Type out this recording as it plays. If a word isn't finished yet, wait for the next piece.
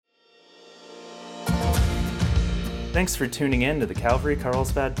Thanks for tuning in to the Calvary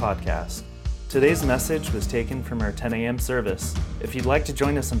Carlsbad podcast. Today's message was taken from our 10 a.m. service. If you'd like to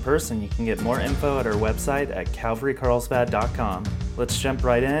join us in person, you can get more info at our website at calvarycarlsbad.com. Let's jump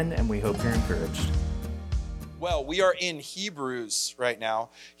right in, and we hope you're encouraged. Well, we are in Hebrews right now.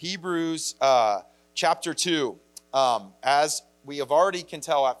 Hebrews chapter 2. As we have already can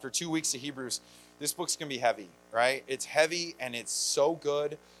tell after 2 weeks of Hebrews, this book's going to be heavy, right? It's heavy and it's so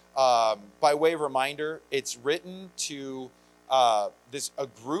good. By way of reminder, it's written to a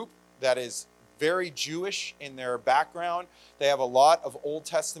group that is very Jewish in their background. They have a lot of Old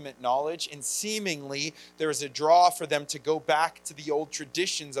Testament knowledge, and seemingly there is a draw for them to go back to the old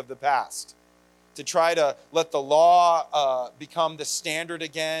traditions of the past, to try to let the law become the standard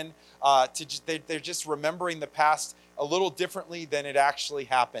again. They're just remembering the past a little differently than it actually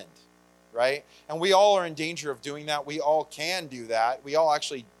happened, right? And we all are in danger of doing that. We all can do that. We all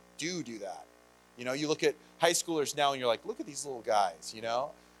actually do that. You know, you look at high schoolers now and you're like, look at these little guys, you know?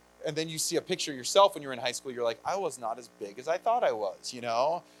 And then you see a picture of yourself when you're in high school, you're like, I was not as big as I thought I was, you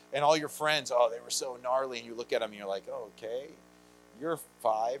know? And all your friends, oh, they were so gnarly. And you look at them and you're like, oh, okay, you're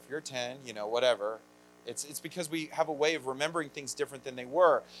 5, you're 10, you know, whatever. It's because we have a way of remembering things different than they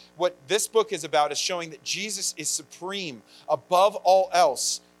were. What this book is about is showing that Jesus is supreme above all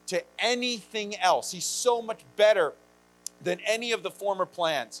else to anything else. He's so much better than any of the former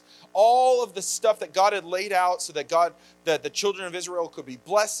plans. All of the stuff that God had laid out so that the children of Israel could be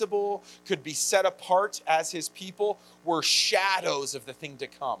blessable, could be set apart as his people, were shadows of the thing to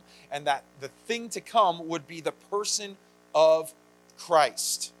come. And that the thing to come would be the person of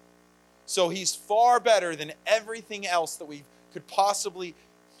Christ. So he's far better than everything else that we could possibly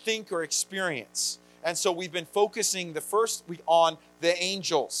think or experience. And so we've been focusing the first week on the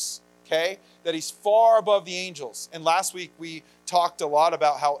angels. Okay, that he's far above the angels. And last week we talked a lot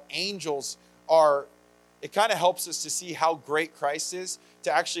about how angels are, it kind of helps us to see how great Christ is,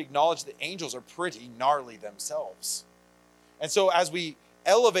 to actually acknowledge that angels are pretty gnarly themselves. And so as we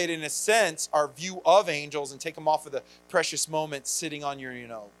elevate, in a sense, our view of angels and take them off of the precious moments sitting on your,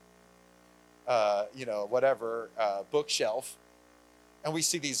 bookshelf, and we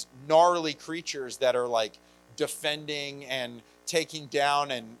see these gnarly creatures that are like defending and taking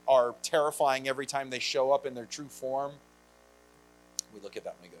down and are terrifying every time they show up in their true form, we look at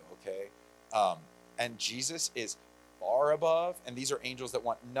that and we go, okay. And Jesus is far above, and these are angels that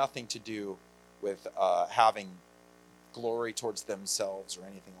want nothing to do with having glory towards themselves or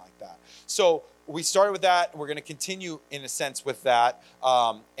anything like that. So we started with that, and we're going to continue in a sense with that.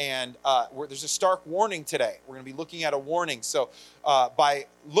 There's a stark warning today. We're going to be looking at a warning. So by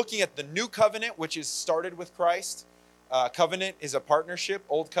looking at the new covenant, which is started with Christ, covenant is a partnership.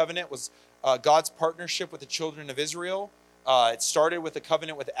 Old covenant was God's partnership with the children of Israel. It started with a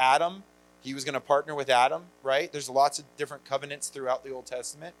covenant with Adam. He was going to partner with Adam, right? There's lots of different covenants throughout the Old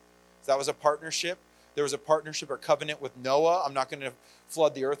Testament. So that was a partnership. There was a partnership or covenant with Noah. I'm not going to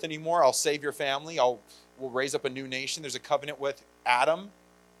flood the earth anymore. I'll save your family. We'll raise up a new nation. There's a covenant with Adam,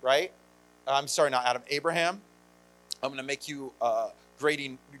 right? Abraham. I'm going to make you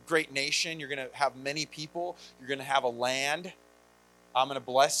great nation. You're going to have many people. You're going to have a land. I'm going to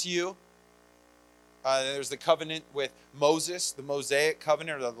bless you. There's the covenant with Moses, the Mosaic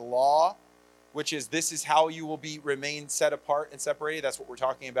covenant or the law, which is this is how you will remain set apart and separated. That's what we're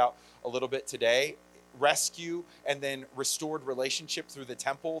talking about a little bit today. Rescue and then restored relationship through the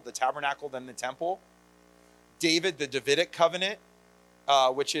temple, the tabernacle, then the temple. David, the Davidic covenant,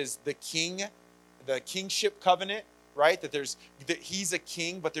 which is the kingship covenant, right? That he's a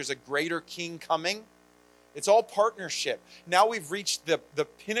king, but there's a greater king coming. It's all partnership. Now we've reached the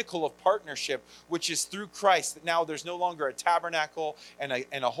pinnacle of partnership, which is through Christ. That now there's no longer a tabernacle and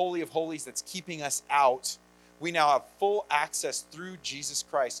a holy of holies that's keeping us out. We now have full access through Jesus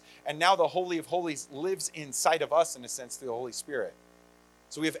Christ. And now the Holy of Holies lives inside of us, in a sense, through the Holy Spirit.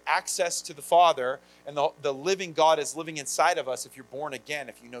 So we have access to the Father, and the living God is living inside of us if you're born again,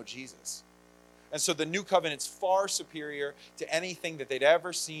 if you know Jesus. And so the new covenant's far superior to anything that they'd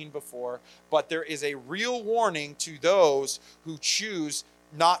ever seen before. But there is a real warning to those who choose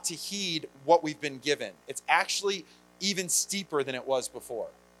not to heed what we've been given. It's actually even steeper than it was before.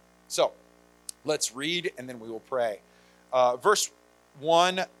 So let's read, and then we will pray. Verse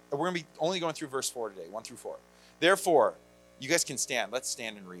 1, we're going to be only going through verse 4 today, 1 through 4. Therefore, you guys can stand. Let's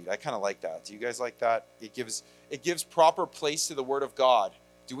stand and read. I kind of like that. Do you guys like that? It gives proper place to the Word of God.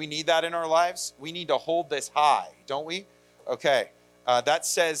 Do we need that in our lives? We need to hold this high, don't we? Okay. That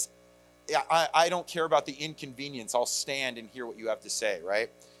says, I don't care about the inconvenience. I'll stand and hear what you have to say, right?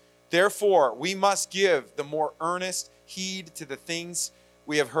 Therefore, we must give the more earnest heed to the things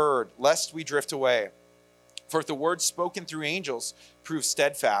we have heard, lest we drift away. For if the word spoken through angels proved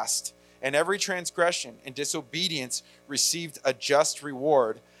steadfast, and every transgression and disobedience received a just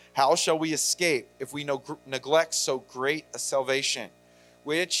reward, how shall we escape if we neglect so great a salvation,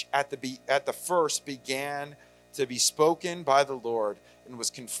 which at the first began to be spoken by the Lord and was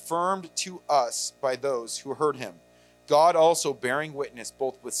confirmed to us by those who heard him? God also bearing witness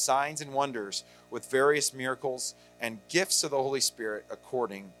both with signs and wonders, with various miracles and gifts of the Holy Spirit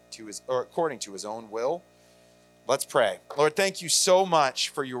according to his own will. Let's pray. Lord, thank you so much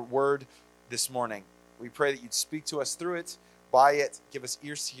for your word this morning. We pray that you'd speak to us through it, by it, give us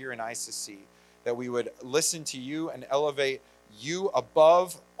ears to hear and eyes to see, that we would listen to you and elevate you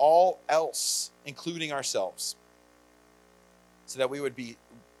above all else, including ourselves, so that we would be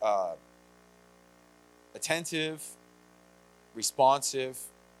attentive, responsive,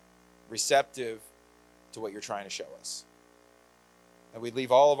 receptive to what you're trying to show us. And we'd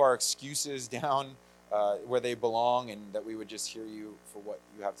leave all of our excuses down where they belong, and that we would just hear you for what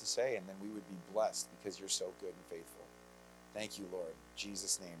you have to say, and then we would be blessed because you're so good and faithful. Thank you, Lord. In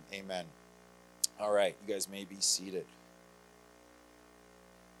Jesus' name, amen. All right, you guys may be seated.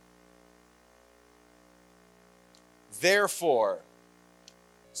 Therefore.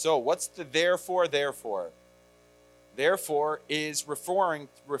 So what's the therefore? Therefore is referring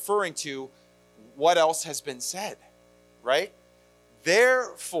to what else has been said, right?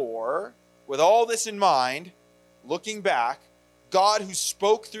 Therefore, with all this in mind, looking back, God who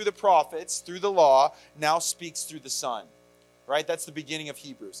spoke through the prophets, through the law, now speaks through the Son, right? That's the beginning of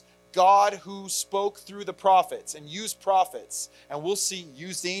Hebrews. God who spoke through the prophets and used prophets, and we'll see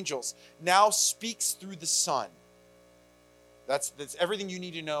used angels, now speaks through the Son. That's everything you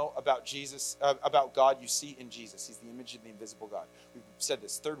need to know about Jesus, about God you see in Jesus. He's the image of the invisible God. We've said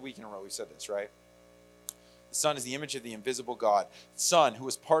this, third week in a row we've said this, right? The Son is the image of the invisible God. Son, who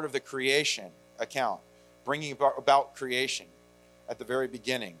was part of the creation account, bringing about creation at the very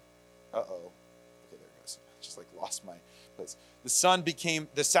beginning. Okay, there it goes. Just lost my place. The Son became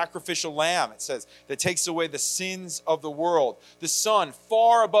the sacrificial lamb, it says, that takes away the sins of the world. The Son,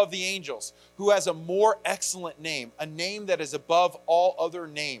 far above the angels, who has a more excellent name, a name that is above all other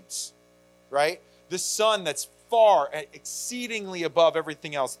names, right? The Son that's far, exceedingly above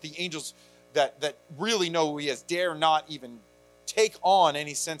everything else. The angels that really know who he is dare not even take on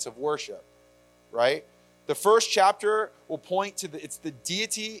any sense of worship, right? The first chapter will point to it's the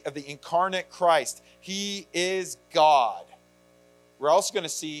deity of the incarnate Christ. He is God. We're also going to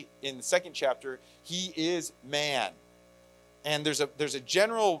see in the second chapter, he is man. And there's a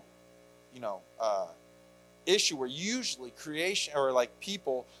general, issue where usually creation or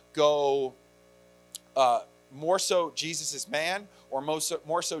people go more so Jesus is man or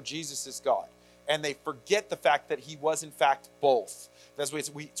more so Jesus is God. And they forget the fact that he was in fact both. That's why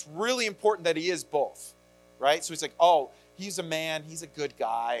it's really important that he is both, right? So it's he's a man, he's a good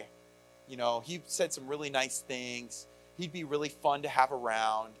guy. He said some really nice things. He'd be really fun to have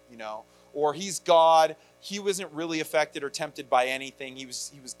around, Or he's God. He wasn't really affected or tempted by anything. He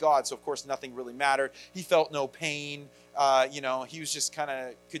was God, so of course nothing really mattered. He felt no pain. He was just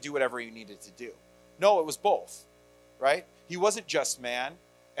could do whatever he needed to do. No, it was both, right? He wasn't just man,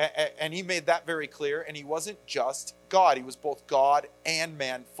 and he made that very clear. And he wasn't just God. He was both God and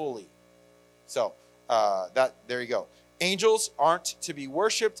man fully. So there you go. Angels aren't to be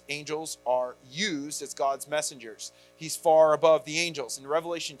worshipped. Angels are used as God's messengers. He's far above the angels. In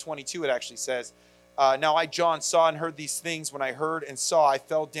Revelation 22, it actually says, now I, John, saw and heard these things. When I heard and saw, I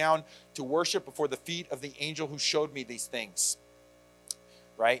fell down to worship before the feet of the angel who showed me these things.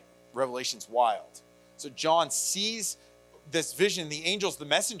 Right? Revelation's wild. So John sees this vision, the angel's the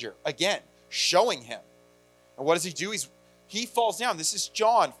messenger, again, showing him. And what does he do? He falls down. This is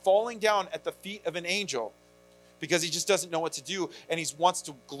John falling down at the feet of an angel, because he just doesn't know what to do, and he wants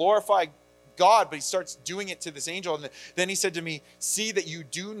to glorify God, but he starts doing it to this angel. And then he said to me, see that you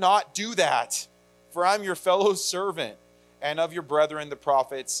do not do that, for I'm your fellow servant, and of your brethren the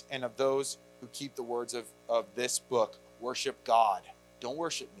prophets, and of those who keep the words of this book. Worship God. Don't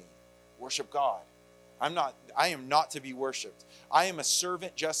worship me. Worship God. I am not to be worshipped. I am a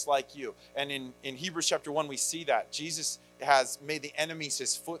servant just like you. And in Hebrews chapter 1, we see that. Jesus has made the enemies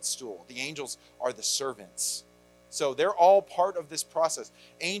his footstool. The angels are the servants. So they're all part of this process.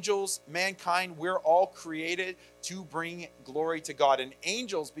 Angels, mankind, we're all created to bring glory to God. And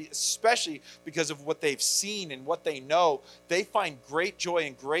angels, especially because of what they've seen and what they know, they find great joy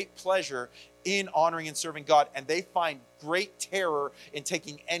and great pleasure in honoring and serving God. And they find great terror in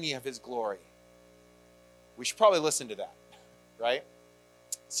taking any of his glory. We should probably listen to that, right?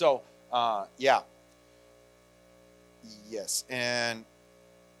 So, yeah. Yes, and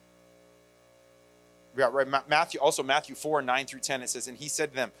Yeah, right. Matthew 4, 9 through 10, it says, and he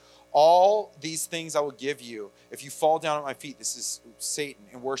said to them, all these things I will give you if you fall down at my feet. This is Satan,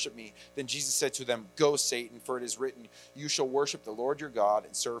 and worship me. Then Jesus said to them, go, Satan, for it is written, you shall worship the Lord your God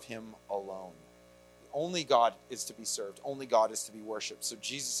and serve him alone. Only God is to be served. Only God is to be worshiped. So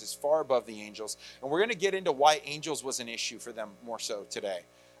Jesus is far above the angels. And we're going to get into why angels was an issue for them more so today.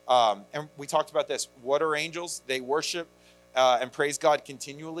 And we talked about this. What are angels? They worship and praise God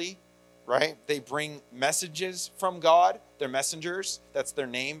continually. Right? They bring messages from God. They're messengers. That's their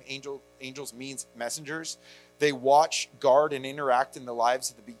name. Angels means messengers. They watch, guard, and interact in the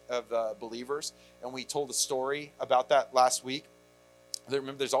lives of the believers. And we told a story about that last week.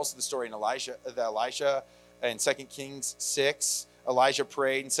 Remember, there's also the story in Elijah in 2 Kings 6. Elijah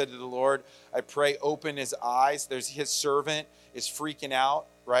prayed and said to the Lord, I pray, open his eyes. His servant is freaking out,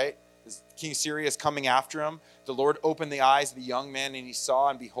 right? King of Syria is coming after him. The Lord opened the eyes of the young man, and he saw,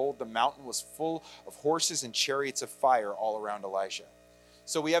 and behold, the mountain was full of horses and chariots of fire all around Elijah.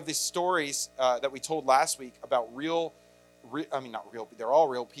 So we have these stories that we told last week about they're all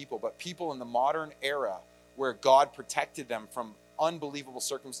real people, but people in the modern era where God protected them from unbelievable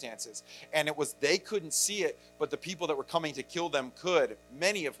circumstances. And they couldn't see it, but the people that were coming to kill them could,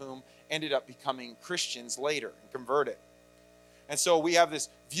 many of whom ended up becoming Christians later and converted. And so we have this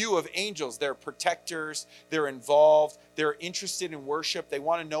view of angels. They're protectors. They're involved. They're interested in worship. They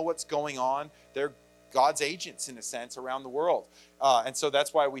want to know what's going on. They're God's agents, in a sense, around the world. And so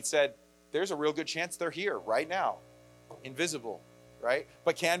that's why we said there's a real good chance they're here right now, invisible, right?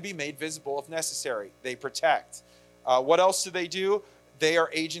 But can be made visible if necessary. They protect. What else do? They are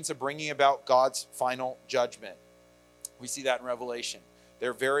agents of bringing about God's final judgment. We see that in Revelation.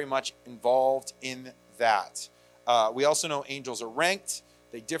 They're very much involved in that. We also know angels are ranked.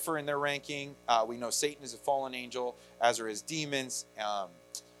 They differ in their ranking. We know Satan is a fallen angel, as are his demons.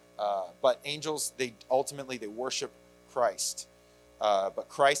 But angels, they worship Christ. But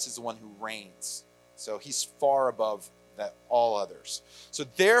Christ is the one who reigns. So he's far above all others. So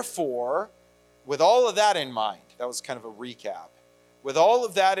therefore, with all of that in mind, that was kind of a recap. With all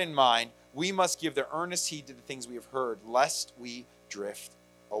of that in mind, we must give the earnest heed to the things we have heard, lest we drift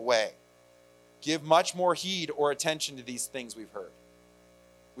away. Give much more heed or attention to these things we've heard.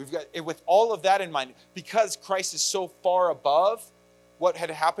 We've got, with all of that in mind, because Christ is so far above what had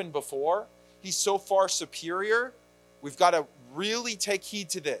happened before, he's so far superior, we've got to really take heed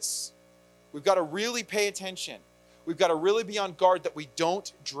to this. We've got to really pay attention. We've got to really be on guard that we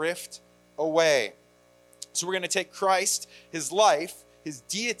don't drift away. So we're going to take Christ, his life, his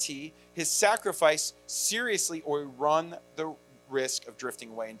deity, his sacrifice seriously, or we run the risk of drifting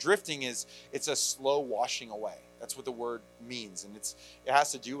away. And drifting it's a slow washing away. That's what the word means. And it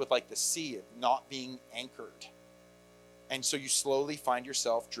has to do with like the sea, of not being anchored. And so you slowly find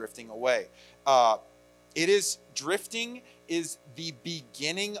yourself drifting away. Drifting is the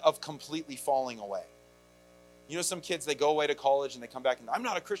beginning of completely falling away. You know, some kids, they go away to college and they come back and I'm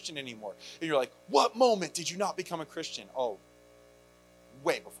not a Christian anymore. And you're like, what moment did you not become a Christian? Oh,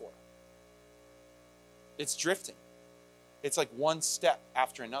 way before. It's drifting. It's like one step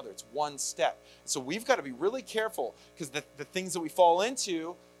after another. It's one step. So we've got to be really careful, because the things that we fall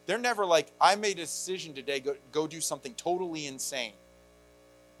into, they're never like, I made a decision today, go do something totally insane.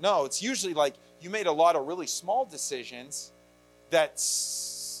 No, it's usually like you made a lot of really small decisions that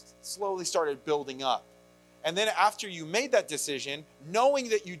slowly started building up. And then after you made that decision, knowing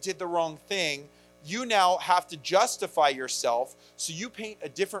that you did the wrong thing, you now have to justify yourself, so you paint a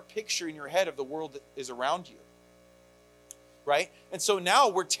different picture in your head of the world that is around you. Right? And so now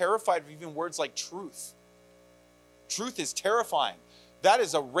we're terrified of even words like truth. Truth is terrifying. That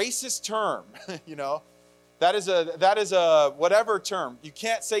is a racist term, you know. That is a whatever term. You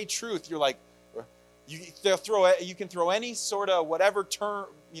can't say truth. You're like, you can throw any sort of whatever term,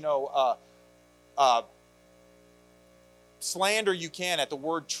 you know, slander you can at the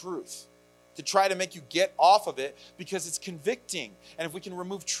word truth to try to make you get off of it, because it's convicting. And if we can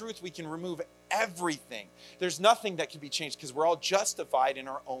remove truth, we can remove everything. There's nothing that can be changed, because we're all justified in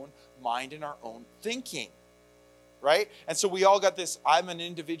our own mind and our own thinking, right? And so we all got this I'm an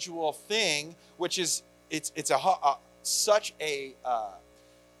individual thing, which is such a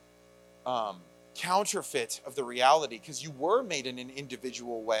counterfeit of the reality, because you were made in an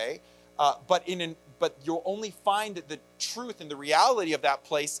individual way, but you'll only find the truth and the reality of that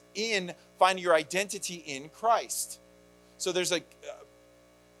place in finding your identity in Christ. So there's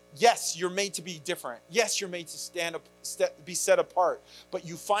yes, you're made to be different. Yes, you're made to be set apart. But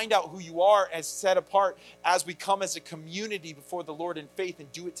you find out who you are as set apart as we come as a community before the Lord in faith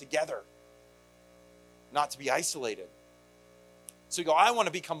and do it together. Not to be isolated. So you go, I want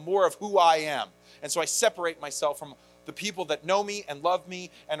to become more of who I am. And so I separate myself from the people that know me and love me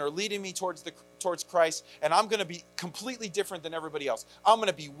and are leading me towards Christ, and I'm going to be completely different than everybody else. I'm going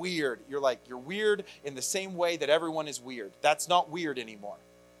to be weird. You're like, you're weird in the same way that everyone is weird. That's not weird anymore.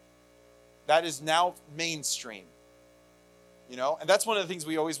 That is now mainstream. You know, and that's one of the things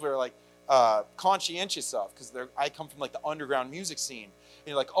we always were like conscientious of, because I come from like the underground music scene. And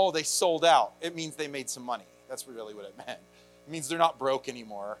you're like, oh, they sold out. It means they made some money. That's really what it meant. It means they're not broke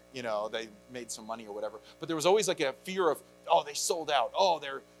anymore. You know, they made some money or whatever. But there was always like a fear of, oh, they sold out. Oh,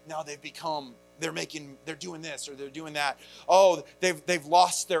 they're doing this or they're doing that. Oh, they've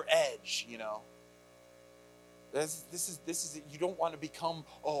lost their edge, you know. This is you don't want to become,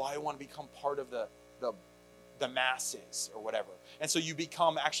 oh, I want to become part of the masses or whatever. And so you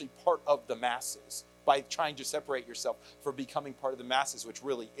become actually part of the masses by trying to separate yourself from becoming part of the masses, which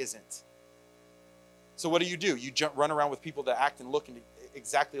really isn't. So what do? You run around with people that act and look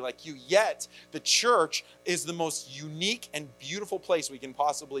exactly like you. Yet the church is the most unique and beautiful place we can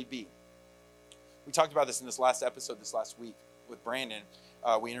possibly be. We talked about this in this last episode, this last week with Brandon.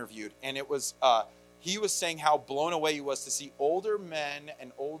 We interviewed, and it was he was saying how blown away he was to see older men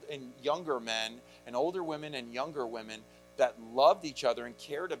and younger men, and older women and younger women that loved each other and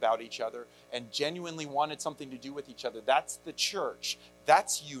cared about each other and genuinely wanted something to do with each other. That's the church.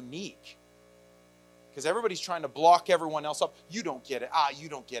 That's unique. Because everybody's trying to block everyone else up. You don't get it. You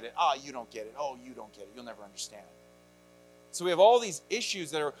don't get it. You don't get it. Oh, you don't get it. You'll never understand. So we have all these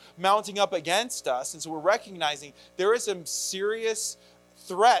issues that are mounting up against us. And so we're recognizing there is some serious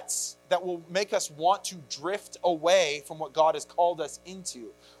threats that will make us want to drift away from what God has called us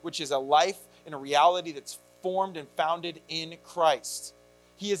into, which is a life and a reality that's formed and founded in Christ.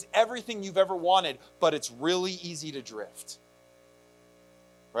 He is everything you've ever wanted, but it's really easy to drift.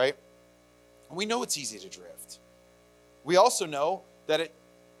 Right? We know it's easy to drift. We also know that it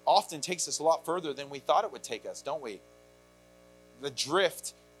often takes us a lot further than we thought it would take us, don't we? The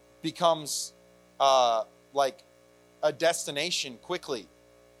drift becomes like a destination quickly.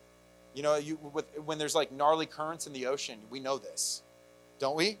 You know, when there's like gnarly currents in the ocean, we know this,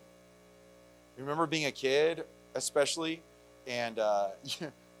 don't we? You remember being a kid, especially, and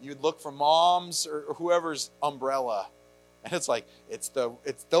you'd look for mom's or whoever's umbrella. And it's like, it's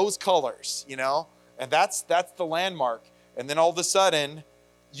those colors, you know? And that's the landmark. And then all of a sudden,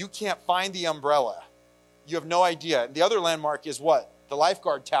 you can't find the umbrella. You have no idea. And the other landmark is what? The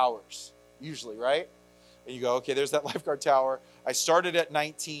lifeguard towers, usually, right? And you go, okay, there's that lifeguard tower. I started at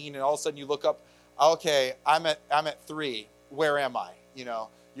 19, and all of a sudden you look up, okay, I'm at 3. Where am I? You know,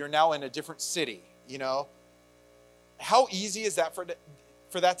 you're now in a different city, you know? How easy is that for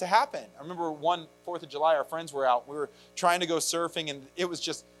that to happen? I remember one 4th of July, our friends were out. We were trying to go surfing, and it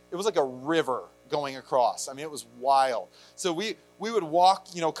was like a river going across. I mean, it was wild. So we would walk,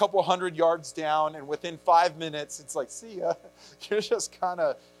 you know, a couple hundred yards down, and within 5 minutes, it's like, see ya. You're just kind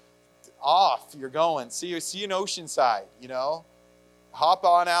of off. You're going. See you in Oceanside, you know. Hop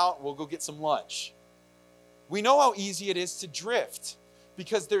on out. We'll go get some lunch. We know how easy it is to drift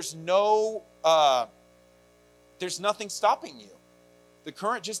because there's nothing stopping you. The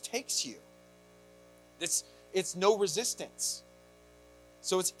current just takes you. It's no resistance.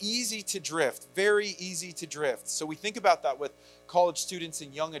 So it's easy to drift, very easy to drift. So we think about that with college students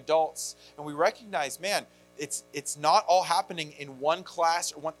and young adults, and we recognize, man, it's not all happening in one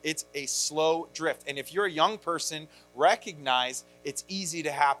class or it's a slow drift. And if you're a young person, recognize it's easy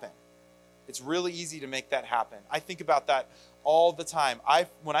to happen. It's really easy to make that happen. I think about that all the time.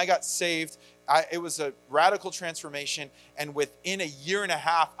 When I got saved, it was a radical transformation, and within a year and a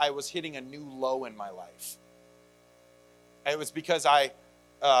half, I was hitting a new low in my life. It was because I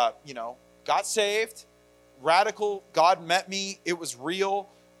got saved, radical, God met me, it was real.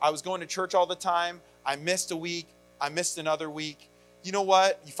 I was going to church all the time. I missed a week. I missed another week. You know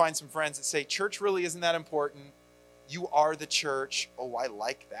what? You find some friends that say, church really isn't that important. You are the church. Oh, I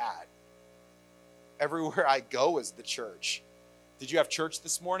like that. Everywhere I go is the church. Did you have church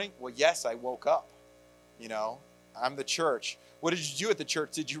this morning? Well, yes, I woke up. You know, I'm the church. What did you do at the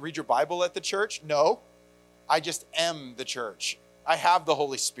church? Did you read your Bible at the church? No. I just am the church. I have the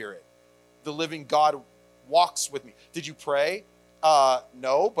Holy Spirit. The living God walks with me. Did you pray?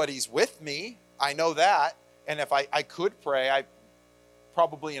 No, but he's with me. I know that. And if I could pray, I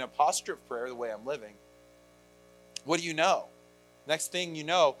probably in a posture of prayer the way I'm living. What do you know? Next thing you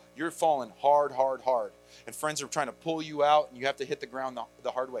know, you're falling hard. And friends are trying to pull you out, and you have to hit the ground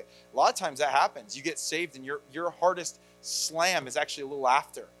the hard way. A lot of times that happens. You get saved, and your hardest slam is actually a little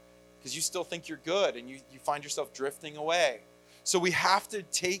after, because you still think you're good, and you find yourself drifting away. So we have to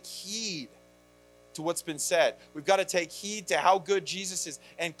take heed. to what's been said. We've got to take heed to how good Jesus is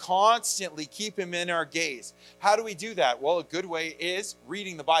and constantly keep him in our gaze. How do we do that? Well, a good way is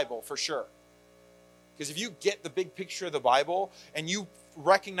reading the Bible for sure. Because if you get the big picture of the Bible and you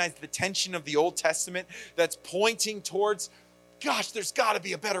recognize the tension of the Old Testament that's pointing towards, gosh, there's got to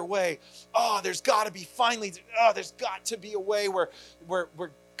be a better way. There's got to be there's got to be a way where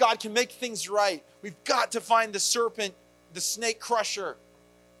God can make things right. We've got to find the serpent, the snake crusher.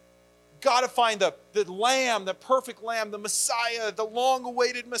 Got to find the lamb, the perfect lamb, the Messiah, the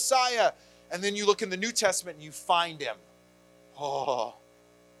long-awaited Messiah. And then you look in the New Testament and you find him. Oh,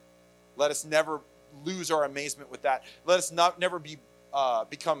 let us never lose our amazement with that. Let us never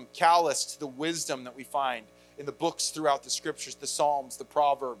become callous to the wisdom that we find in the books throughout the scriptures, the Psalms, the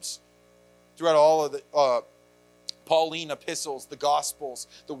Proverbs, throughout all of the Pauline epistles, the Gospels,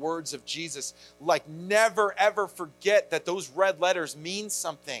 the words of Jesus. Like, never, ever forget that those red letters mean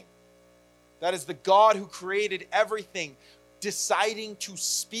something. That is the God who created everything deciding to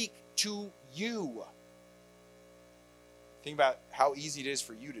speak to you. Think about how easy it is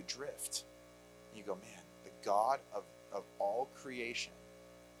for you to drift. You go, man, the God of all creation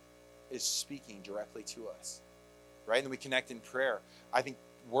is speaking directly to us, right? And then we connect in prayer. I think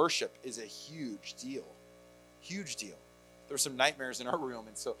worship is a huge deal, huge deal. There were some nightmares in our room,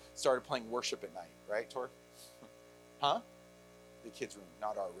 and so started playing worship at night, right, Tor? Huh? The kids' room,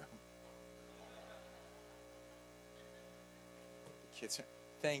 not our room. The kids'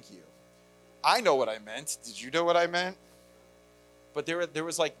 thank you. I know what I meant. Did you know what I meant? But there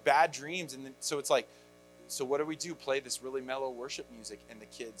was like bad dreams, and then, so it's like, so what do we do? Play this really mellow worship music, and the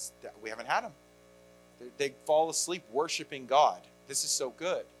kids, we haven't had them. They fall asleep worshiping God. This is so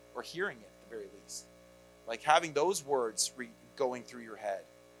good, or hearing it at the very least. Like having those words going through your head.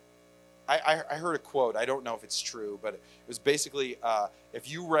 I heard a quote. I don't know if it's true, but it was basically if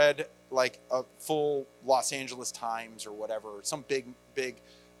you read like a full Los Angeles Times or whatever, some big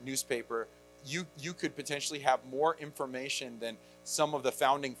newspaper, you could potentially have more information than some of the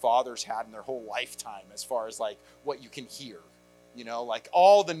founding fathers had in their whole lifetime as far as like what you can hear, like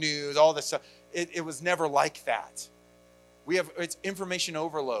all the news, all this stuff. It was never like that. It's information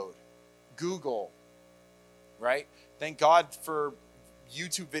overload. Google, right? Thank God for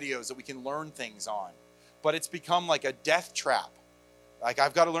YouTube videos that we can learn things on, but it's become like a death trap. Like,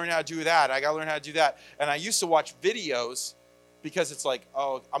 I've got to learn how to do that. I got to learn how to do that. And I used to watch videos because it's like,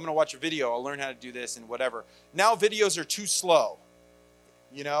 oh, I'm going to watch a video. I'll learn how to do this and whatever. Now videos are too slow,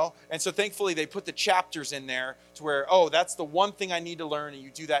 And so thankfully they put the chapters in there to where, oh, that's the one thing I need to learn, and you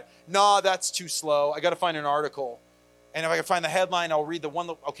do that. No, that's too slow. I got to find an article. And if I can find the headline, I'll read the one.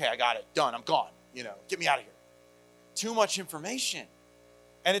 Okay, I got it. Done. I'm gone. Get me out of here. Too much information.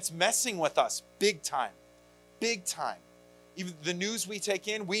 And it's messing with us big time. Big time. Even the news we take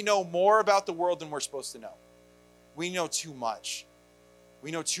in, we know more about the world than we're supposed to know. We know too much.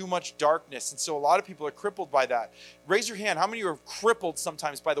 We know too much darkness. And so a lot of people are crippled by that. Raise your hand. How many of you are crippled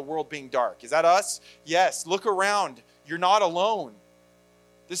sometimes by the world being dark? Is that us? Yes. Look around. You're not alone.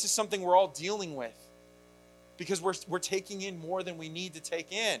 This is something we're all dealing with because we're taking in more than we need to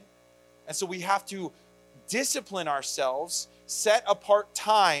take in. And so we have to discipline ourselves, set apart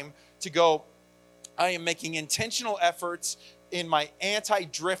time to go, I am making intentional efforts in my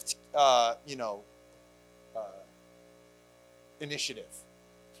anti-drift, initiative.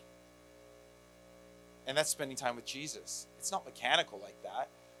 And that's spending time with Jesus. It's not mechanical like that,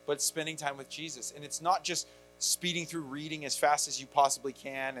 but it's spending time with Jesus. And it's not just speeding through reading as fast as you possibly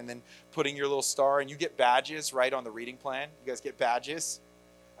can and then putting your little star, and you get badges, right, on the reading plan. You guys get badges?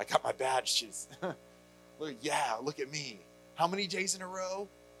 I got my badges. Look at me. How many days in a row?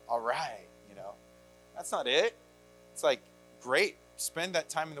 All right, That's not it. It's like, great, spend that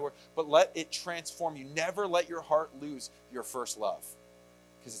time in the Word, but let it transform you. Never let your heart lose your first love,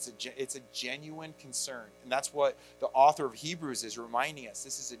 because it's a genuine concern. And that's what the author of Hebrews is reminding us.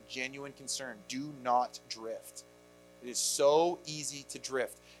 This is a genuine concern. Do not drift. It is so easy to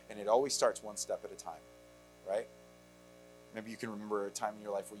drift, and it always starts one step at a time, right? Maybe you can remember a time in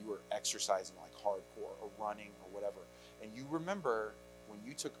your life where you were exercising like hardcore or running or whatever, and you remember when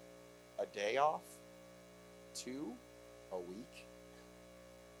you took a day off, 2, a week,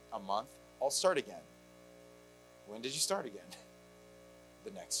 a month, I'll start again. When did you start again?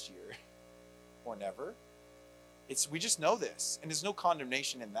 The next year or never. We just know this, and there's no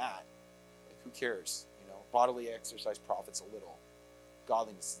condemnation in that. Like, who cares? Bodily exercise profits a little.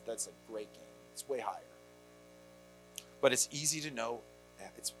 Godliness, that's a great gain. It's way higher. But it's easy to know.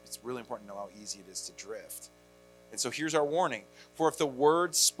 It's really important to know how easy it is to drift. And so here's our warning. For if the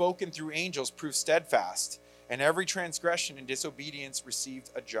word spoken through angels proves steadfast, and every transgression and disobedience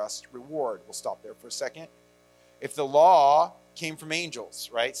received a just reward. We'll stop there for a second. If the law came from angels,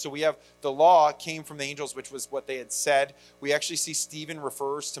 right? So we have the law came from the angels, which was what they had said. We actually see Stephen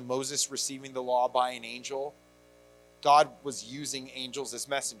refers to Moses receiving the law by an angel. God was using angels as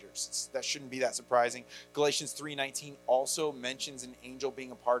messengers. That shouldn't be that surprising. Galatians 3:19 also mentions an angel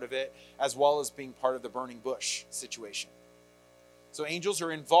being a part of it, as well as being part of the burning bush situation. So angels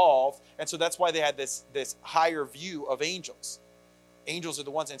are involved, and so that's why they had this higher view of angels. Angels are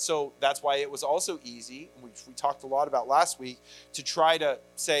the ones, and so that's why it was also easy, which we talked a lot about last week, to try to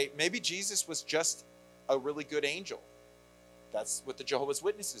say maybe Jesus was just a really good angel. That's what the Jehovah's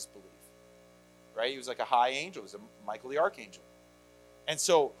Witnesses believe. Right? He was like a high angel. He was a Michael the Archangel. And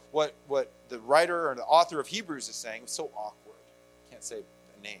so what the writer or the author of Hebrews is saying was so awkward. Can't say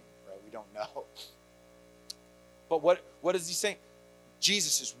the name, right? We don't know. But what is he saying?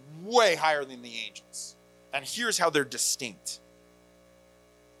 Jesus is way higher than the angels. And here's how they're distinct.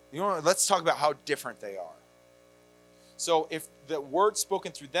 Let's talk about how different they are. So if the word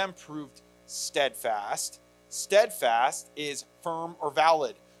spoken through them proved steadfast is firm or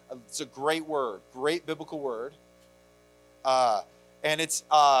valid. It's a great word, great biblical word. And it's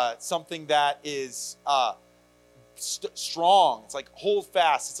something that is strong. It's like hold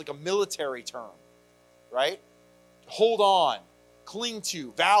fast. It's like a military term, right? Hold on, cling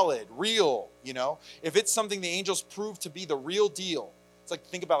to, valid, real, If it's something the angels prove to be the real deal, it's like,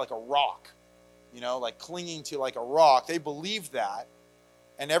 think about like a rock, like clinging to like a rock. They believed that.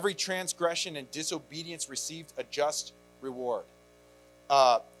 And every transgression and disobedience received a just reward.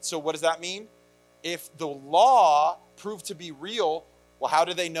 So what does that mean? If the law proved to be real, well, how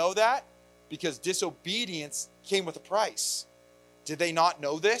do they know that? Because disobedience came with a price. Did they not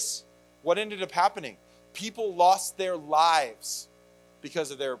know this? What ended up happening? People lost their lives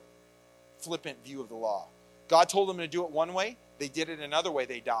because of their flippant view of the law. God told them to do it one way. They did it another way.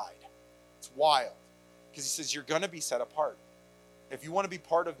 They died. It's wild. Because he says, you're going to be set apart. If you want to be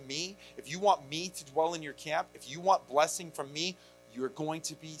part of me, if you want me to dwell in your camp, if you want blessing from me, you're going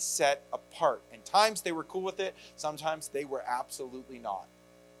to be set apart. And times they were cool with it. Sometimes they were absolutely not.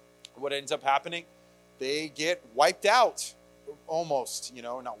 What ends up happening? They get wiped out. Almost,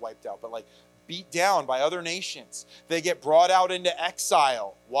 not wiped out, but like beat down by other nations. They get brought out into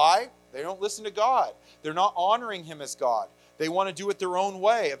exile. Why? They don't listen to God. They're not honoring him as God. They want to do it their own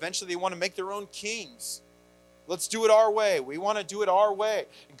way. Eventually they want to make their own kings. Let's do it our way. We want to do it our way.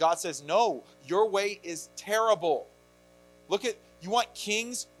 And God says, no, your way is terrible. You want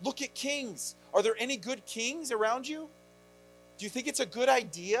kings? Look at kings. Are there any good kings around you? Do you think it's a good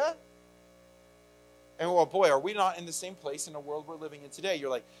idea? And well, boy, are we not in the same place in the world we're living in today?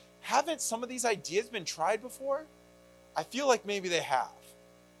 You're like, haven't some of these ideas been tried before? I feel like maybe they have.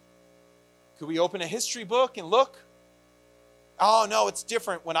 Could we open a history book and look? Oh, no, it's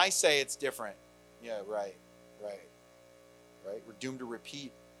different when I say it's different. Yeah, right. We're doomed to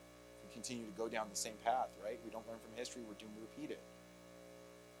repeat. We continue to go down the same path, right? We don't learn from history. We're doomed to repeat it.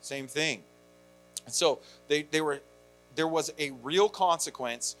 Same thing. And so there was a real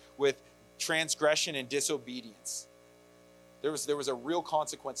consequence with transgression and disobedience. There was a real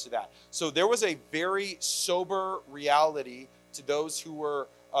consequence to that. So there was a very sober reality to those who were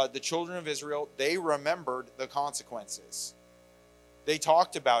the children of Israel. They remembered the consequences. They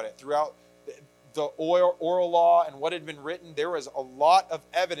talked about it throughout the oral law and what had been written. There was a lot of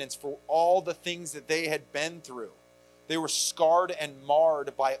evidence for all the things that they had been through. They were scarred and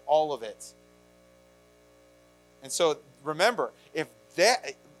marred by all of it. And so remember, because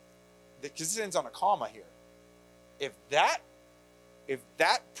this ends on a comma here, if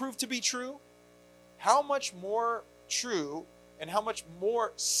that proved to be true, how much more true and how much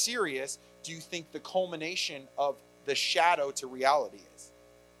more serious do you think the culmination of the shadow to reality is?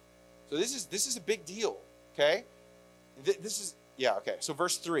 So this is a big deal, okay? So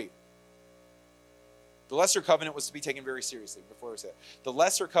verse 3. The lesser covenant was to be taken very seriously. Before we said the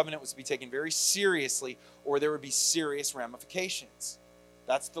lesser covenant was to be taken very seriously, or there would be serious ramifications.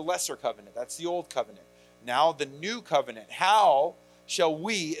 That's the lesser covenant. That's the old covenant. Now the new covenant. How shall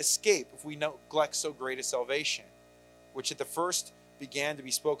we escape if we neglect so great a salvation, which at the first began to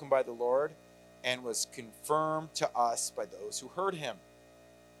be spoken by the Lord and was confirmed to us by those who heard him?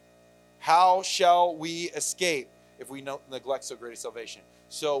 How shall we escape if we neglect so great a salvation?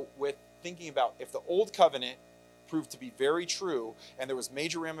 So with thinking about if the old covenant proved to be very true and there was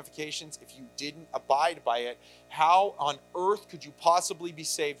major ramifications if you didn't abide by it, how on earth could you possibly be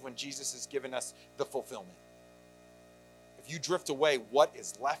saved when Jesus has given us the fulfillment? If you drift away, what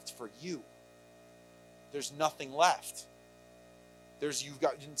is left for you? There's nothing left.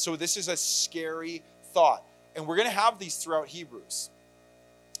 So this is a scary thought. And we're going to have these throughout Hebrews.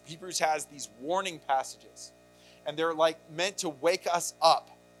 Hebrews has these warning passages, and they're like meant to wake us up.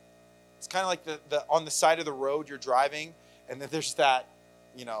 It's kind of like the on the side of the road you're driving, and then there's that,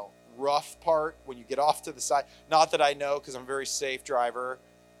 rough part when you get off to the side. Not that I know, because I'm a very safe driver,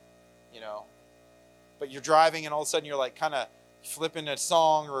 but you're driving and all of a sudden you're like kind of flipping a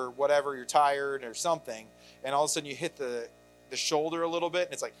song or whatever, you're tired or something, and all of a sudden you hit the shoulder a little bit,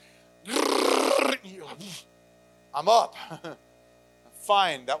 and it's like, I'm up.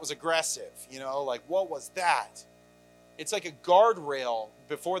 Fine, that was aggressive, like what was that? It's like a guardrail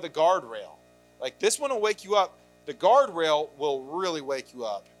before the guardrail. Like this one will wake you up. The guardrail will really wake you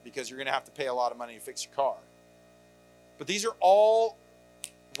up because you're going to have to pay a lot of money to fix your car. But these are all,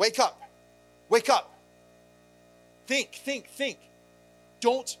 wake up. Wake up. Think.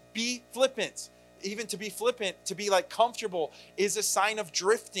 Don't be flippant. Even to be flippant, to be like comfortable, is a sign of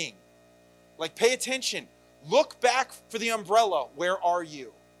drifting. Like pay attention. Look back for the umbrella. Where are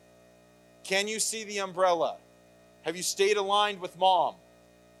you? Can you see the umbrella? Have you stayed aligned with mom?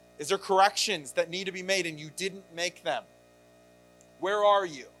 Is there corrections that need to be made and you didn't make them? Where are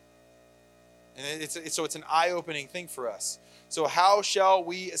you? And so it's an eye-opening thing for us. So how shall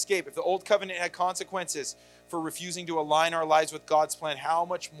we escape? If the old covenant had consequences for refusing to align our lives with God's plan, how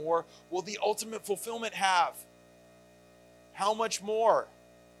much more will the ultimate fulfillment have? How much more?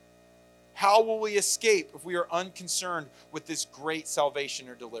 How will we escape if we are unconcerned with this great salvation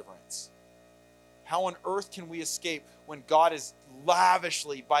or deliverance? How on earth can we escape when God is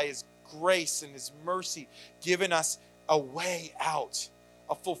lavishly, by his grace and his mercy, given us a way out,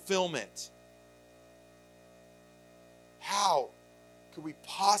 a fulfillment? How could we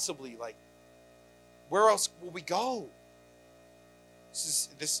possibly, where else will we go?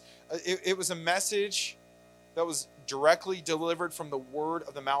 It was a message that was directly delivered from the word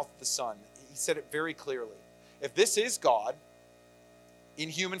of the mouth of the Son. He said it very clearly. If this is God in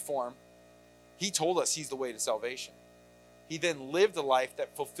human form, he told us he's the way to salvation. He then lived a life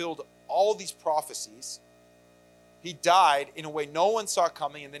that fulfilled all these prophecies. He died in a way no one saw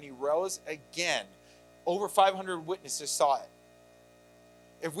coming, and then he rose again. Over 500 witnesses saw it.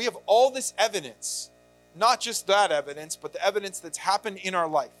 If we have all this evidence, not just that evidence, but the evidence that's happened in our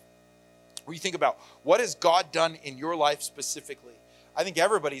life, where you think about what has God done in your life specifically, I think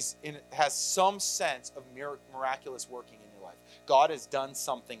everybody's has some sense of miraculous working in your life. God has done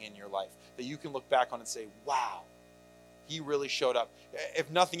something in your life that you can look back on and say, wow, he really showed up.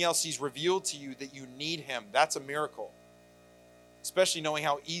 If nothing else, he's revealed to you that you need him. That's a miracle. Especially knowing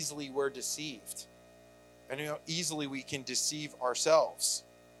how easily we're deceived and how easily we can deceive ourselves.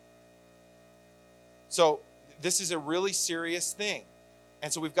 So this is a really serious thing.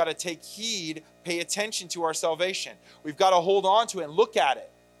 And so we've got to take heed, pay attention to our salvation. We've got to hold on to it and look at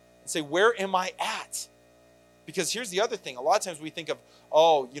it and say, where am I at? Because here's the other thing. A lot of times we think of,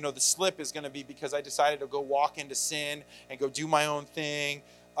 the slip is going to be because I decided to go walk into sin and go do my own thing.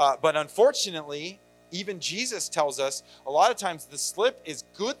 But unfortunately, even Jesus tells us a lot of times the slip is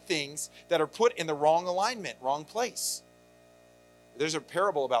good things that are put in the wrong alignment, wrong place. There's a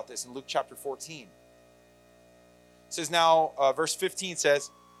parable about this in Luke chapter 14. It says now, verse 15 says,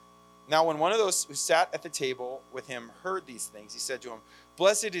 now when one of those who sat at the table with him heard these things, he said to him,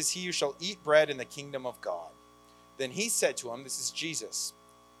 blessed is he who shall eat bread in the kingdom of God. Then he said to him, this is Jesus.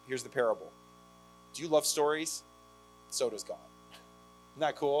 Here's the parable. Do you love stories? So does God. Isn't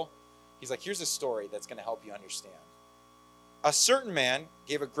that cool? He's like, here's a story that's going to help you understand. A certain man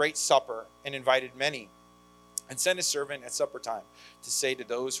gave a great supper and invited many, and sent his servant at supper time to say to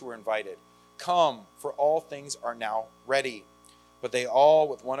those who were invited, come, for all things are now ready. But they all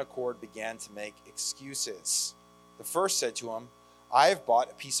with one accord began to make excuses. The first said to him, I have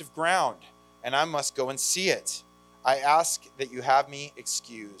bought a piece of ground, and I must go and see it. I ask that you have me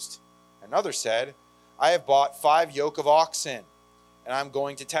excused. Another said, I have bought 5 yoke of oxen, and I'm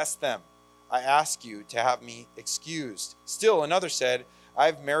going to test them. I ask you to have me excused. Still another said, I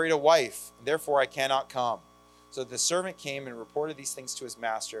have married a wife, and therefore I cannot come. So the servant came and reported these things to his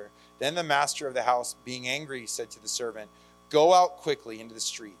master. Then the master of the house, being angry, said to the servant, go out quickly into the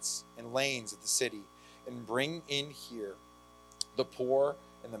streets and lanes of the city, and bring in here the poor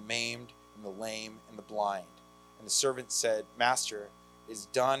and the maimed and the lame and the blind. And the servant said, Master, it is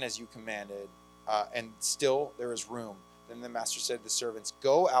done as you commanded, and still there is room. Then the master said to the servants,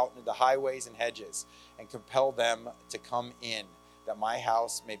 go out into the highways and hedges and compel them to come in, that my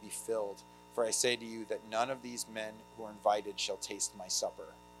house may be filled. For I say to you that none of these men who are invited shall taste my supper.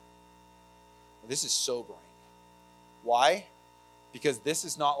 This is sobering. Why? Because this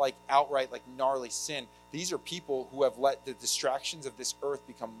is not like outright like gnarly sin. These are people who have let the distractions of this earth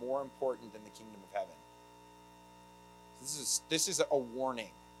become more important than the kingdom of heaven. This is a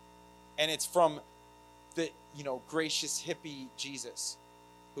warning. And it's from the, gracious hippie Jesus,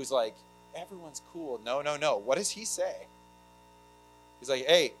 who's like, everyone's cool. No. What does he say? He's like,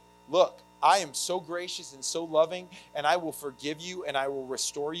 hey, look, I am so gracious and so loving, and I will forgive you, and I will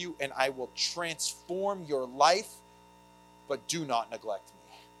restore you, and I will transform your life, but do not neglect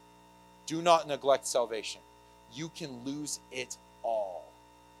me. Do not neglect salvation. You can lose it all.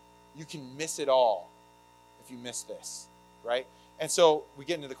 You can miss it all if you miss this, right? And so we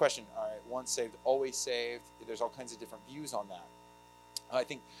get into the question, all right, once saved, always saved. There's all kinds of different views on that. I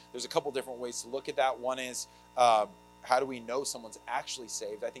think there's a couple different ways to look at that. One is, how do we know someone's actually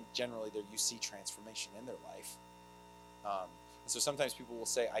saved? I think generally there you see transformation in their life. So sometimes people will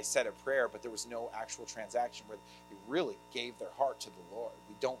say, I said a prayer, but there was no actual transaction where they really gave their heart to the Lord.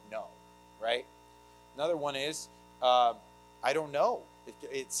 We don't know, right? Another one is, I don't know.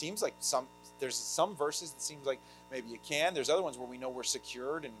 It seems like there's some verses that seems like maybe you can. There's other ones where we know we're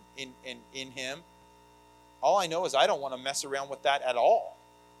secured and in Him. All I know is I don't want to mess around with that at all.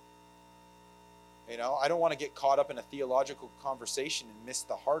 I don't want to get caught up in a theological conversation and miss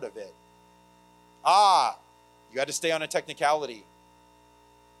the heart of it. You got to stay on a technicality.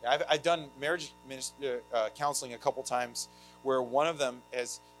 I've done marriage counseling a couple times where one of them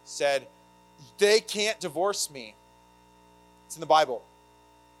has said, they can't divorce me. It's in the Bible.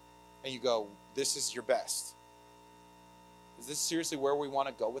 And you go, this is your best. Is this seriously where we want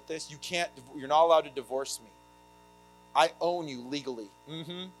to go with this? You're not allowed to divorce me. I own you legally.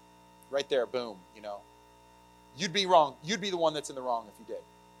 Right there, boom, You'd be wrong. You'd be the one that's in the wrong if you did.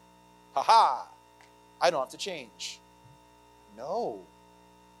 Ha. I don't have to change. No.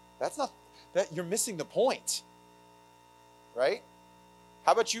 That's not, you're missing the point. Right?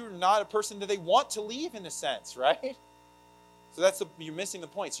 How about you're not a person that they want to leave in a sense, right? So you're missing the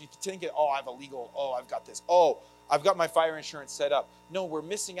point. So you think, I have a legal, I've got this. I've got my fire insurance set up. No, we're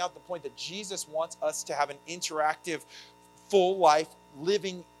missing out the point that Jesus wants us to have an interactive, full life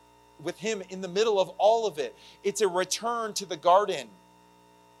living with Him in the middle of all of it. It's a return to the garden.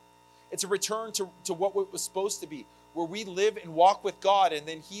 It's a return to what it was supposed to be, where we live and walk with God, and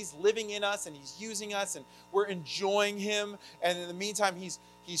then He's living in us and He's using us and we're enjoying Him. And in the meantime, He's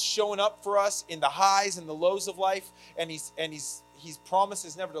showing up for us in the highs and the lows of life, and He's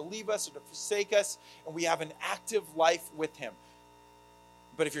promises never to leave us or to forsake us, and we have an active life with Him.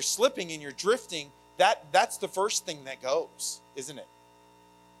 But if you're slipping and you're drifting, that's the first thing that goes, isn't it?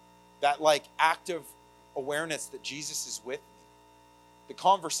 That active awareness that Jesus is with me. The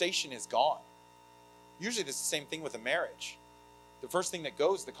conversation is gone. Usually it's the same thing with a marriage. The first thing that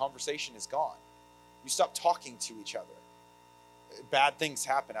goes, the conversation is gone. You stop talking to each other. Bad things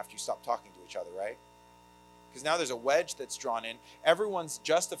happen after you stop talking to each other, right? Because now there's a wedge that's drawn in. Everyone's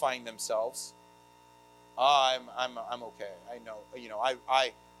justifying themselves. I'm okay. I know.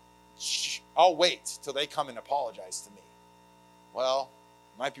 I'll wait till they come and apologize to me. Well,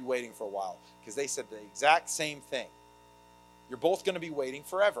 might be waiting for a while because they said the exact same thing. You're both going to be waiting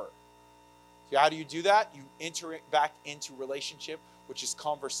forever. So how do you do that? You enter back into relationship, which is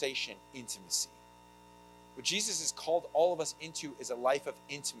conversation, intimacy. What Jesus has called all of us into is a life of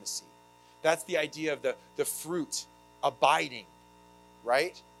intimacy. That's the idea of the fruit abiding,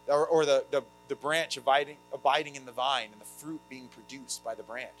 right? Or the branch abiding in the vine and the fruit being produced by the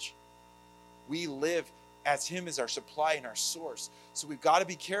branch. We live as Him as our supply and our source. So we've got to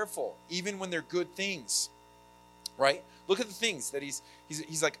be careful, even when they're good things, right? Look at the things that he's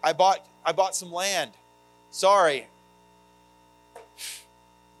like, I bought some land. Sorry.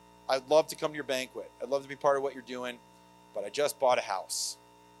 I'd love to come to your banquet. I'd love to be part of what you're doing, but I just bought a house.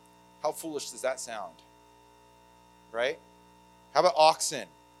 How foolish does that sound? Right? How about oxen?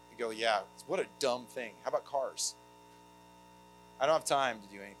 You go, yeah, what a dumb thing. How about cars? I don't have time to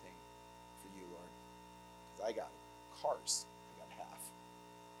do anything for you, Lord. Because I got cars. I got half.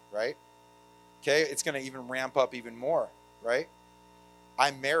 Right? Okay, it's going to even ramp up even more, right?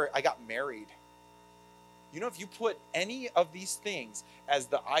 I got married. You know, if you put any of these things as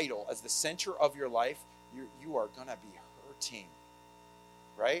the idol, as the center of your life, you are going to be hurting,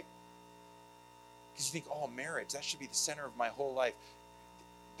 right? Because you think, marriage, that should be the center of my whole life.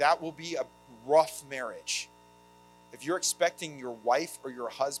 That will be a rough marriage. If you're expecting your wife or your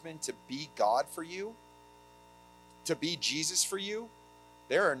husband to be God for you, to be Jesus for you,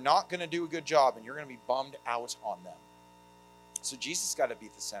 they're not going to do a good job, and you're going to be bummed out on them. So Jesus got to be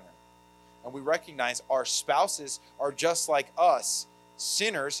the center. And we recognize our spouses are just like us,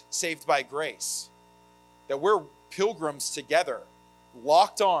 sinners saved by grace. That we're pilgrims together,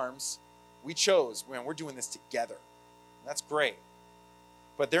 locked arms. We chose, man, we're doing this together. That's great.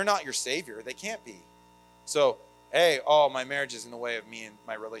 But they're not your Savior. They can't be. So Hey, oh, my marriage is in the way of me and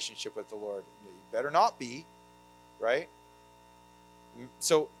my relationship with the Lord. You better not be, right?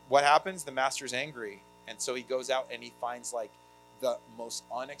 So what happens? The master's angry. And so he goes out and he finds like the most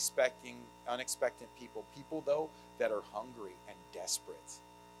unexpected people though, that are hungry and desperate,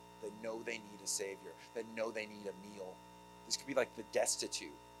 that know they need a savior, that know they need a meal. This could be like the destitute.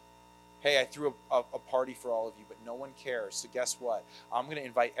 Hey, I threw a party for all of you, but no one cares. So guess what? I'm going to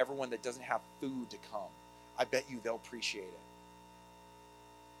invite everyone that doesn't have food to come. I bet you they'll appreciate it.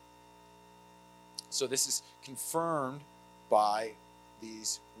 So this is confirmed by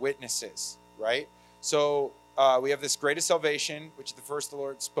these witnesses, right? So we have this greatest salvation, which the first the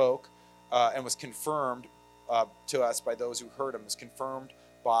Lord spoke and was confirmed to us by those who heard him, was confirmed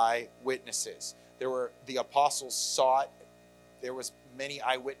by witnesses. The apostles saw it. There was many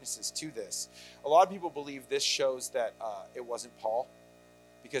eyewitnesses to this. A lot of people believe this shows that it wasn't Paul,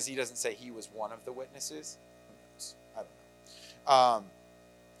 because he doesn't say he was one of the witnesses. Who knows? I don't know.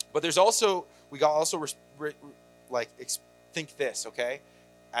 But there's also, we got also think this, okay?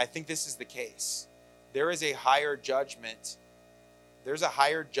 I think this is the case. There is a higher judgment. There's a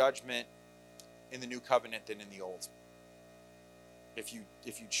higher judgment in the new covenant than in the old. If you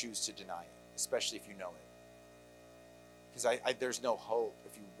choose to deny it, especially if you know it. Because there's no hope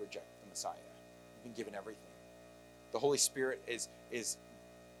if you reject the Messiah. You've been given everything. The Holy Spirit is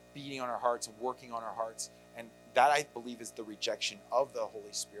beating on our hearts and working on our hearts. And that, I believe, is the rejection of the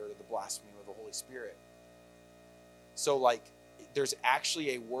Holy Spirit, or the blasphemy of the Holy Spirit. So, like, there's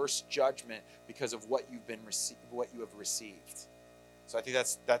actually a worse judgment because of what you have received. So I think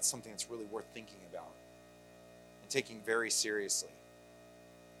that's something that's really worth thinking about and taking very seriously.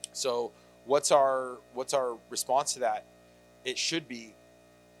 So what's our response to that? It should be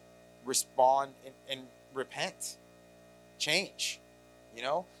respond and repent, change. You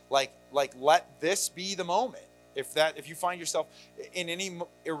know, like let this be the moment. If you find yourself in any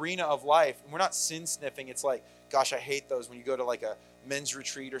arena of life, and we're not sin sniffing, it's like, gosh, I hate those when you go to like a men's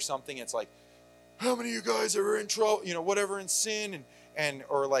retreat or something. It's like, how many of you guys are in trouble, whatever, in sin, and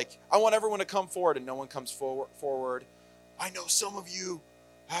or like, I want everyone to come forward, and no one comes forward. I know some of you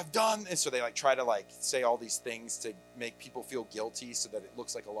have done, and so they like try to like say all these things to make people feel guilty so that it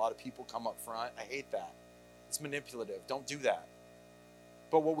looks like a lot of people come up front. I hate that. It's manipulative. Don't do that.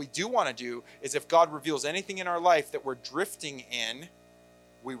 But what we do want to do is, if God reveals anything in our life that we're drifting in,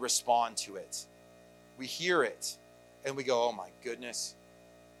 we respond to it. We hear it and we go, oh my goodness,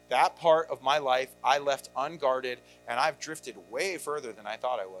 that part of my life I left unguarded and I've drifted way further than I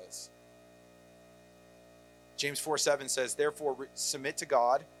thought I was. James 4:7 says, therefore submit to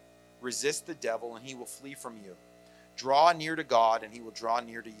God, resist the devil, and he will flee from you. Draw near to God and he will draw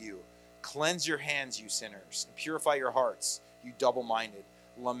near to you. Cleanse your hands, you sinners, and purify your hearts, you double-minded.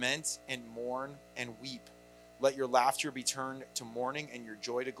 Lament and mourn and weep. Let your laughter be turned to mourning and your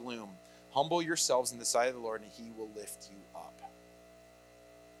joy to gloom. Humble yourselves in the sight of the Lord, and he will lift you up.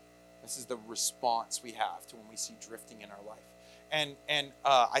 This is the response we have to when we see drifting in our life. And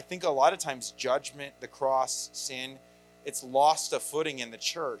I think a lot of times judgment, the cross, sin, it's lost a footing in the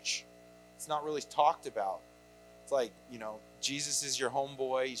church. It's not really talked about. It's like, Jesus is your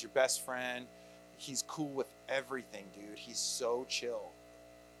homeboy. He's your best friend. He's cool with everything, dude. He's so chill.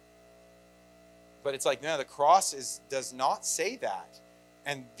 But it's like, no, the cross does not say that.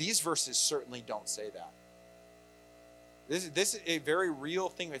 And these verses certainly don't say that. This is a very real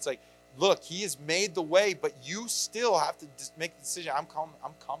thing. It's like, look, he has made the way, but you still have to make the decision. I'm coming,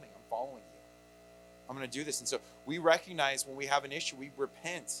 I'm following you. I'm going to do this. And so we recognize when we have an issue, we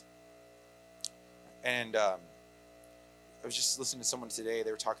repent. And I was just listening to someone today. They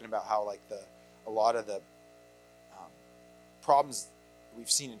were talking about how like a lot of the problems we've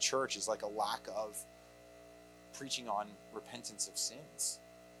seen in church is like a lack of preaching on repentance of sins.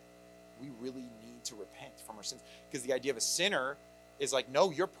 We really need to repent from our sins, because the idea of a sinner is like, no,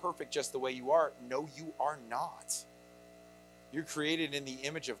 you're perfect just the way you are. No, you are not. You're created in the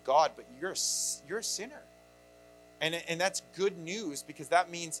image of God, but you're a sinner. And that's good news, because that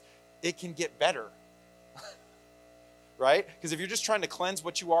means it can get better. Right? Because if you're just trying to cleanse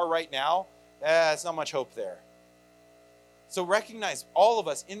what you are right now, it's not much hope there. So recognize, all of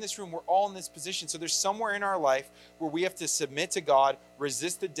us in this room, we're all in this position. So there's somewhere in our life where we have to submit to God,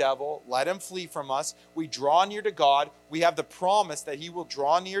 resist the devil, let him flee from us. We draw near to God. We have the promise that he will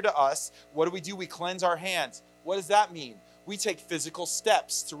draw near to us. What do? We cleanse our hands. What does that mean? We take physical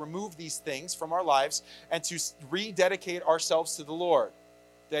steps to remove these things from our lives and to rededicate ourselves to the Lord.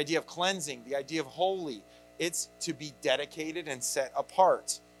 The idea of cleansing, the idea of holy, it's to be dedicated and set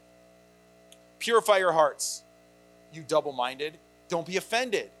apart. Purify your hearts. You double-minded, don't be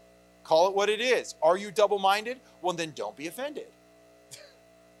offended. Call it what it is. Are you double-minded? Well, then don't be offended.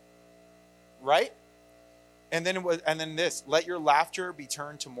 Right? And then this, let your laughter be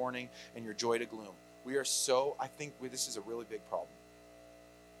turned to mourning and your joy to gloom. I think this is a really big problem.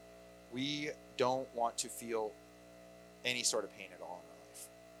 We don't want to feel any sort of pain at all in our life.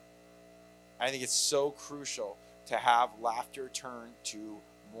 I think it's so crucial to have laughter turn to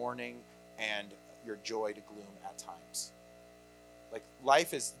mourning and your joy to gloom at times. Like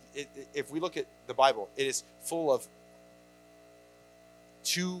life is, if we look at the Bible, it is full of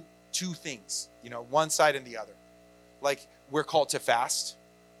two things, one side and the other. Like we're called to fast,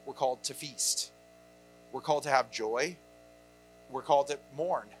 we're called to feast, we're called to have joy, we're called to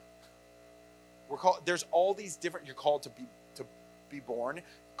mourn. There's all these different, you're called to be born,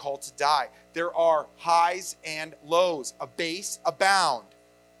 called to die. There are highs and lows, a base, a bound,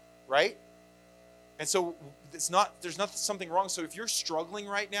 right? And so there's not something wrong. So if you're struggling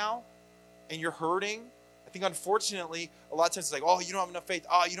right now and you're hurting, I think unfortunately, a lot of times it's like, oh, you don't have enough faith.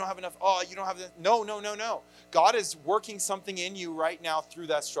 Oh, you don't have enough. Oh, you don't have enough. No. God is working something in you right now through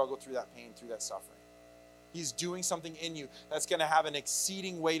that struggle, through that pain, through that suffering. He's doing something in you that's going to have an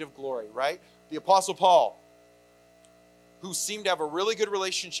exceeding weight of glory, right? The Apostle Paul, who seemed to have a really good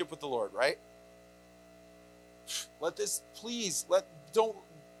relationship with the Lord, right? Don't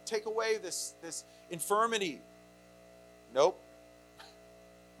take away this infirmity. Nope.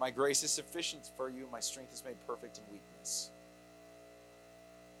 My grace is sufficient for you. My strength is made perfect in weakness.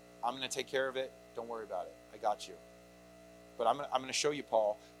 I'm going to take care of it. Don't worry about it. I got you. But I'm going to show you,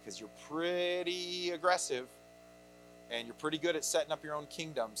 Paul, because you're pretty aggressive and you're pretty good at setting up your own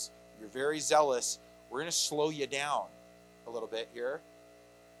kingdoms. You're very zealous. We're going to slow you down a little bit here,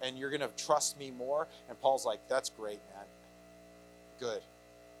 and you're going to trust me more. And Paul's like, that's great, man. Good.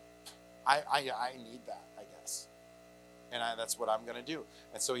 I need that, I guess. And that's what I'm going to do.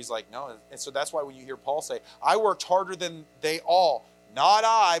 And so he's like, no. And so that's why when you hear Paul say, I worked harder than they all, not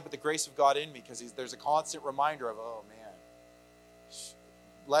I, but the grace of God in me, because there's a constant reminder of, oh, man,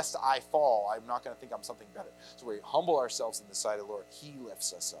 lest I fall, I'm not going to think I'm something better. So we humble ourselves in the sight of the Lord. He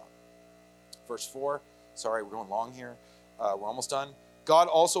lifts us up. Verse 4, sorry, we're going long here. We're almost done. God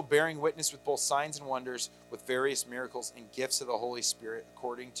also bearing witness with both signs and wonders, with various miracles and gifts of the Holy Spirit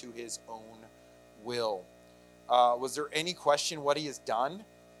according to his own will. Was there any question what he has done?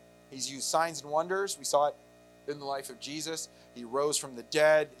 He's used signs and wonders. We saw it in the life of Jesus. He rose from the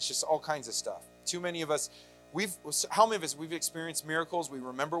dead. It's just all kinds of stuff. Too many of us, how many of us, we've experienced miracles. We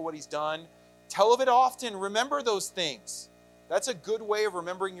remember what he's done. Tell of it often. Remember those things. That's a good way of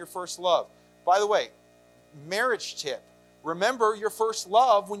remembering your first love. By the way, marriage tip. Remember your first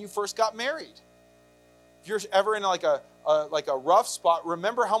love when you first got married. If you're ever in like a rough spot,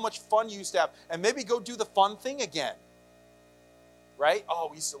 remember how much fun you used to have, and maybe go do the fun thing again. Right? Oh,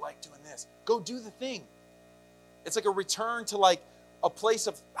 we used to like doing this. Go do the thing. It's like a return to like a place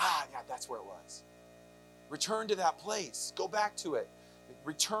of, yeah, that's where it was. Return to that place. Go back to it.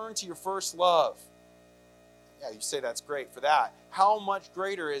 Return to your first love. Yeah, you say that's great for that. How much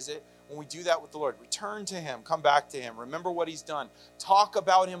greater is it when we do that with the Lord? Return to him. Come back to him. Remember what he's done. Talk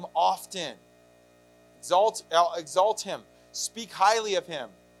about him often. Exalt him. Speak highly of him.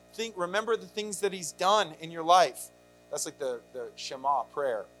 Remember the things that he's done in your life. That's like the Shema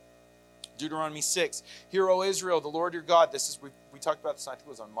prayer. Deuteronomy 6. Hear, O Israel, the Lord your God. We talked about this, I think it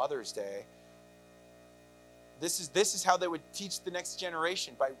was on Mother's Day. This is how they would teach the next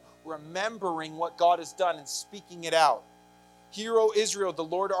generation, by remembering what God has done and speaking it out. Hear, O Israel, the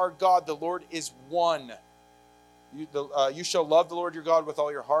Lord our God, the Lord is one. You shall love the Lord your God with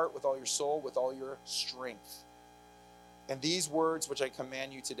all your heart, with all your soul, with all your strength. And these words which I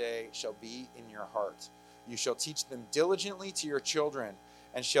command you today shall be in your heart. You shall teach them diligently to your children,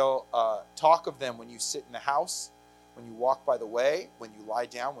 and shall talk of them when you sit in the house, when you walk by the way, when you lie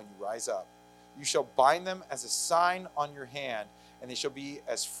down, when you rise up. You shall bind them as a sign on your hand, and they shall be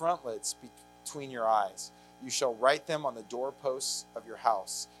as frontlets between your eyes. You shall write them on the doorposts of your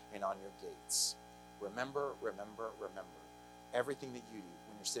house and on your gates. Remember, remember, remember everything that you do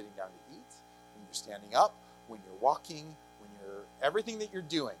when you're sitting down to eat, when you're standing up, when you're walking, everything that you're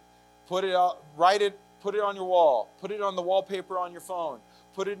doing. Put it out, write it, put it on your wall, put it on the wallpaper on your phone,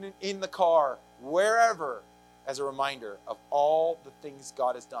 put it in the car, wherever, as a reminder of all the things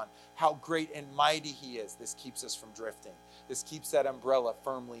God has done, how great and mighty he is. This keeps us from drifting. This keeps that umbrella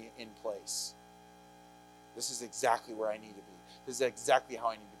firmly in place. This is exactly where I need to be. This is exactly how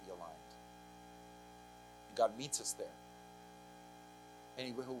I need to be aligned. And God meets us there. And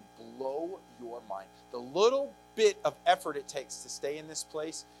he will blow your mind. The little bit of effort it takes to stay in this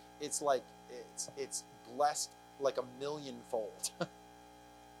place, it's blessed like a millionfold.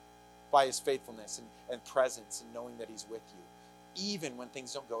 by his faithfulness and presence and knowing that he's with you, even when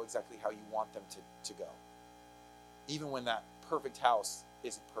things don't go exactly how you want them to go. Even when that perfect house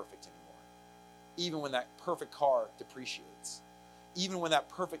isn't perfect anymore. Even when that perfect car depreciates. Even when that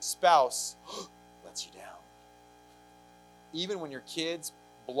perfect spouse lets you down. Even when your kids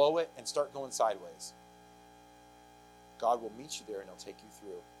blow it and start going sideways. God will meet you there and he'll take you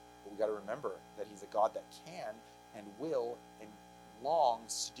through. But we got to remember that he's a God that can and will and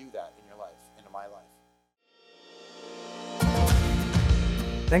longs to do that in your life, and in my life.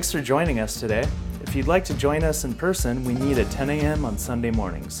 Thanks for joining us today. If you'd like to join us in person, we meet at 10 a.m. on Sunday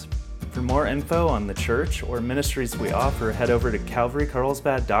mornings. For more info on the church or ministries we offer, head over to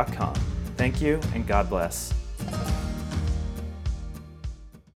calvarycarlsbad.com. Thank you, and God bless.